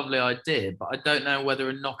it's a lovely idea, but I don't know whether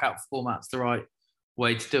a knockout format's the right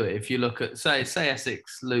way to do it. If you look at say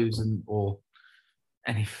Essex lose or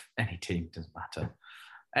any team, doesn't matter,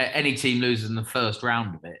 any team loses in the first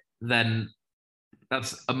round of it, then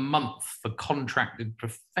that's a month for contracted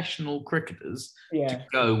professional cricketers to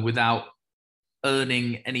go without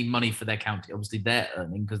earning any money for their county. Obviously they're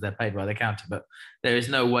earning because they're paid by their county, but there is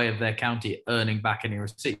no way of their county earning back any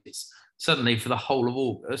receipts. Suddenly for the whole of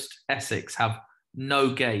August, Essex have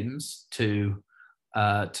no games to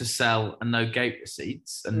sell and no gate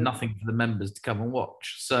receipts and nothing for the members to come and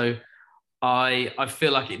watch. So I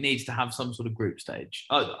feel like it needs to have some sort of group stage.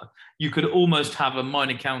 You could almost have a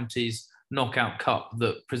minor counties knockout cup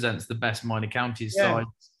that presents the best minor counties sides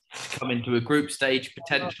to come into a group stage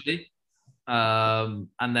potentially. And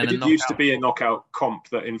then it used to be a knockout comp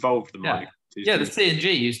that involved the minor counties. Yeah, the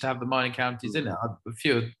C&G used to have the minor counties in it. A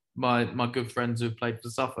few of my good friends who played for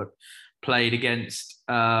Suffolk played against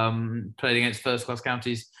first class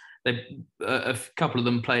counties. A couple of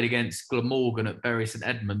them played against Glamorgan at Bury St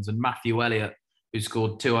Edmunds, and Matthew Elliott, who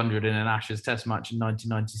scored 200 in an Ashes Test match in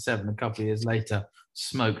 1997, a couple of years later,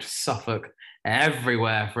 smoked Suffolk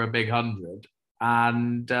everywhere for a big 100.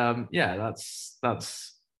 And that's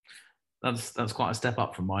quite a step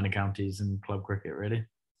up from minor counties and club cricket, really.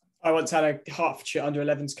 I once had a Hertfordshire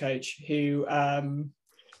under-11s coach who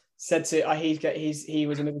said to he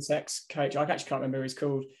was a Middlesex coach. I actually can't remember who he's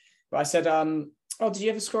called, but I said, "Oh, did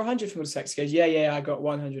you ever score 100 for Middlesex?" He goes, "Yeah, I got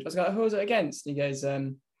 100." I was like, "Who was it against?" And he goes,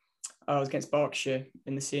 "I was against Berkshire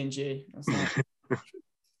in the C&G." I was like,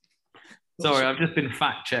 Sorry, I've just been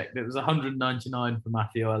fact checked. It was 199 for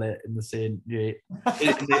Matthew Elliott in the CNG.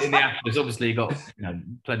 in the Ashes, obviously, he got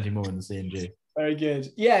plenty more in the CNG. Very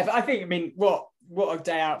good. Yeah, I think. I mean, what a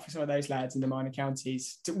day out for some of those lads in the minor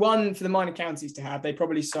counties. One for the minor counties to have. They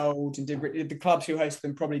probably sold and did. The clubs who hosted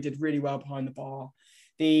them probably did really well behind the bar.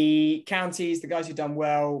 The counties, the guys who've done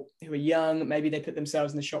well, who are young, maybe they put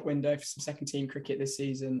themselves in the shop window for some second team cricket this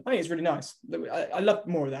season. I think it's really nice. I love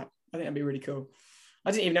more of that. I think that'd be really cool.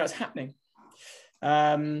 I didn't even know it's happening.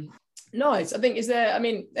 Nice. I think, is there,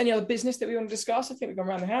 any other business that we want to discuss? I think we've gone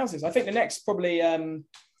around the houses. I think the next probably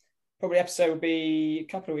episode will be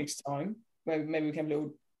a couple of weeks' time. Maybe we can have a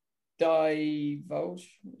little divulge,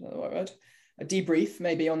 is that the right word? A debrief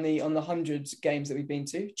maybe on the 100 games that we've been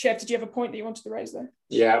to. Chev, did you have a point that you wanted to raise there?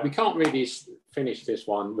 Yeah, we can't really finish this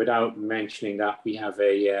one without mentioning that we have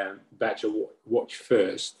a Badger Watch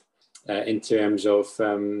first in terms of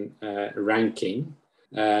ranking,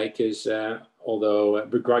 because although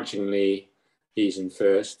begrudgingly he's in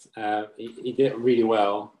first, he did really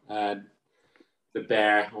well. The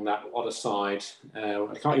bear on that other side. I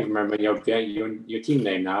can't even remember your team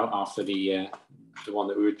name now after the one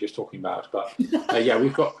that we were just talking about. But yeah,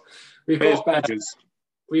 we've got Badgers.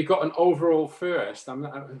 We've got an overall first.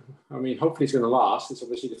 Hopefully it's going to last. It's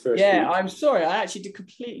obviously the first. Yeah, week. I'm sorry. I actually did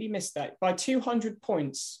completely miss that. By 200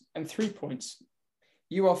 points and 3 points,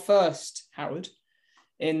 you are first, Howard,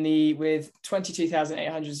 with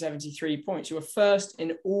 22,873 points. You were first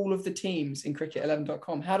in all of the teams in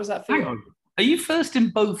cricket11.com. How does that feel? Hang on. Are you first in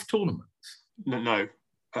both tournaments? No.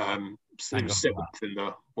 Seventh in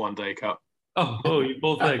the One Day Cup. Oh, you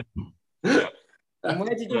both things. Yeah. And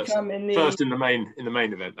where did you come in the first in the main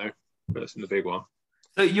event though? First in the big one.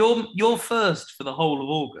 So you're first for the whole of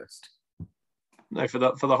August? No, for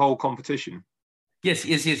the whole competition. Yes.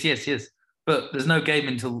 But there's no game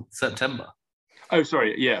until September. Oh,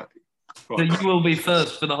 sorry. Yeah. Right. So you will be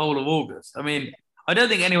first for the whole of August. I don't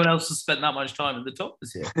think anyone else has spent that much time at the top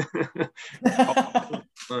this year.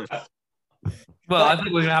 Well, I think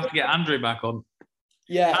we're going to have to get Andrew back on.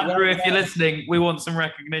 Yeah, Andrew, if you're listening, we want some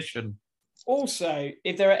recognition. Also,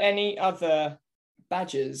 if there are any other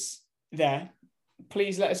badgers there,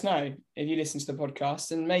 please let us know if you listen to the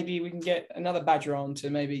podcast, and maybe we can get another badger on to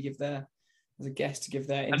maybe give their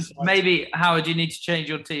insight. And maybe, Howard, you need to change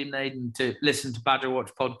your team name to Listen to Badger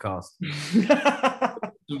Watch podcast.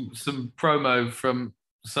 some promo from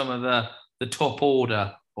some of the top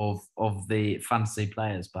order of the fantasy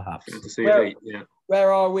players, perhaps.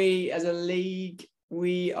 Where are we as a league?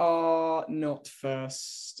 We are not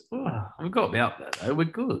first. Oh, we've got to be up there, though. We're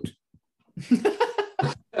good. Look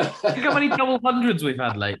how many double hundreds we've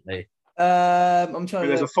had lately. I'm trying.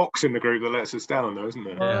 There's a fox in the group that lets us down, though, isn't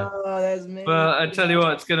there? Yeah. Oh, there's me. But I tell you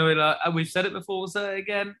what, it's going to be like, we've said it before, we'll say it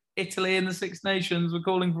again. Italy in the Six Nations, we're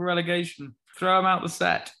calling for relegation. Throw them out the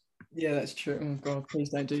set. Yeah, that's true. Oh God, please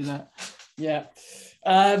don't do that. Yeah.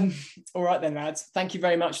 All right then, lads. Thank you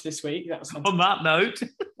very much this week. That was fantastic. On that note.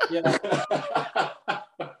 Yeah.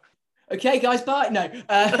 Okay, guys. Bye. No.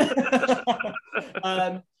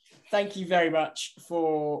 Thank you very much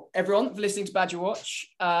for everyone for listening to Badger Watch.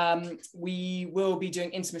 We will be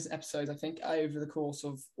doing intermittent episodes, I think, over the course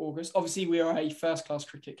of August. Obviously, we are a first-class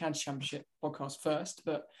cricket county championship podcast first,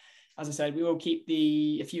 but as I said, we will keep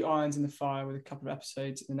a few irons in the fire with a couple of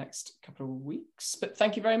episodes in the next couple of weeks. But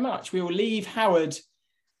thank you very much. We will leave Howard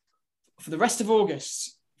for the rest of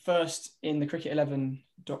August, first in the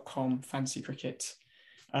cricket11.com fantasy cricket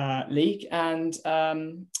league. And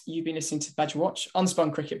you've been listening to Badger Watch,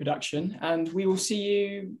 Unspun Cricket Production, and we will see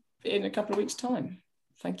you in a couple of weeks' time.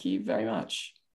 Thank you very much.